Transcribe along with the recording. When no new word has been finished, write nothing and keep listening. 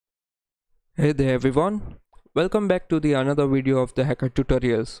Hey there everyone, welcome back to the another video of the Hacker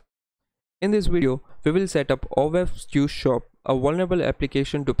Tutorials. In this video, we will set up OWASP Juice Shop, a vulnerable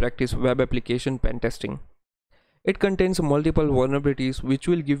application to practice web application pen testing. It contains multiple vulnerabilities which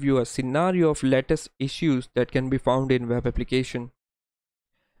will give you a scenario of latest issues that can be found in web application.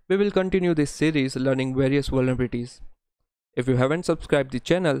 We will continue this series learning various vulnerabilities. If you haven't subscribed the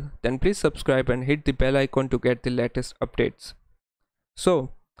channel, then please subscribe and hit the bell icon to get the latest updates.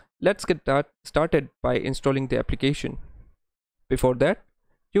 So, let's get started by installing the application. Before that,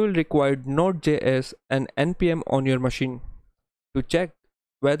 you will require Node.js and npm on your machine. To check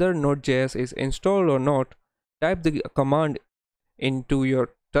whether Node.js is installed or not, type the command into your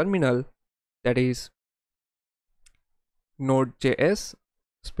terminal, that is Node.js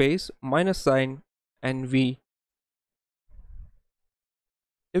space -sign and v.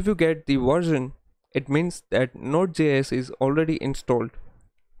 If you get the version, it means that Node.js is already installed.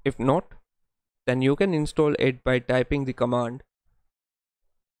 If not, then you can install it by typing the command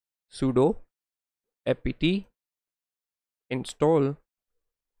sudo apt install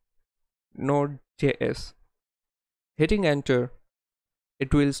node.js. Hitting enter,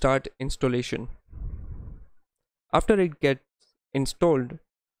 it will start installation. After it gets installed,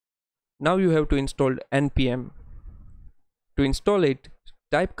 now you have to install npm. To install it,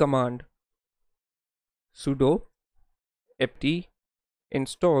 type command sudo apt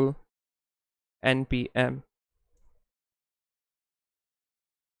install npm.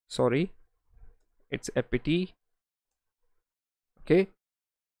 Sorry, it's apt. Okay,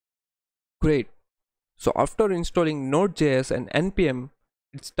 great. So after installing Node.js and npm,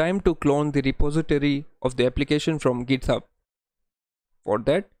 it's time to clone the repository of the application from Github. For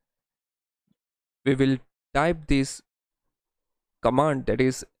that, we will type this command, that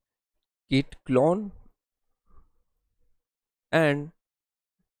is git clone, and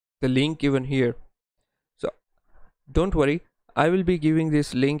the link given here. So don't worry, I will be giving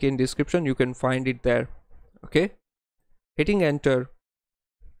this link in description, you can find it there. Okay, hitting enter,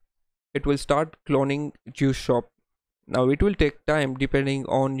 it will start cloning Juice Shop. Now it will take time depending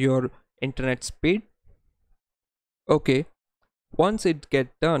on your internet speed. Okay, once it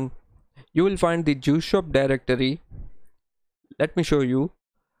gets done, you will find the Juice Shop directory. Let me show you.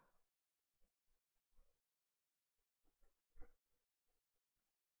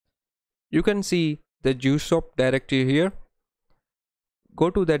 You can see the Juice Shop directory here. Go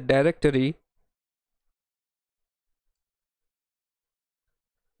to that directory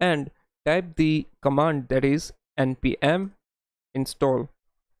and type the command, that is npm install.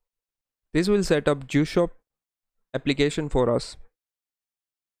 This will set up Juice Shop application for us.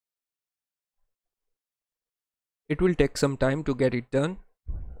 It will take some time to get it done.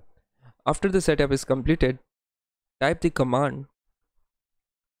 After the setup is completed, type the command,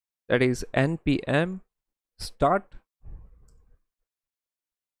 that is npm start.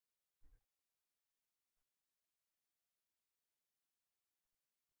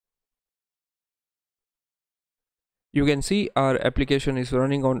 You can see our application is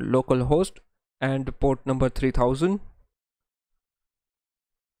running on localhost and port number 3000.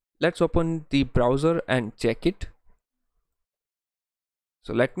 Let's open the browser and check it.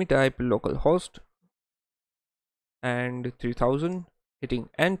 So let me type localhost and 3000, hitting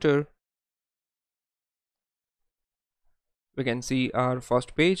enter. We can see our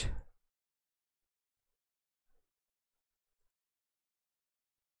first page.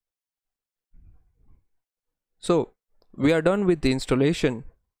 So we are done with the installation.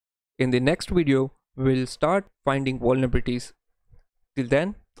 In the next video, we will start finding vulnerabilities. Till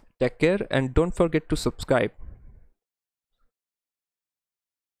then, take care and don't forget to subscribe.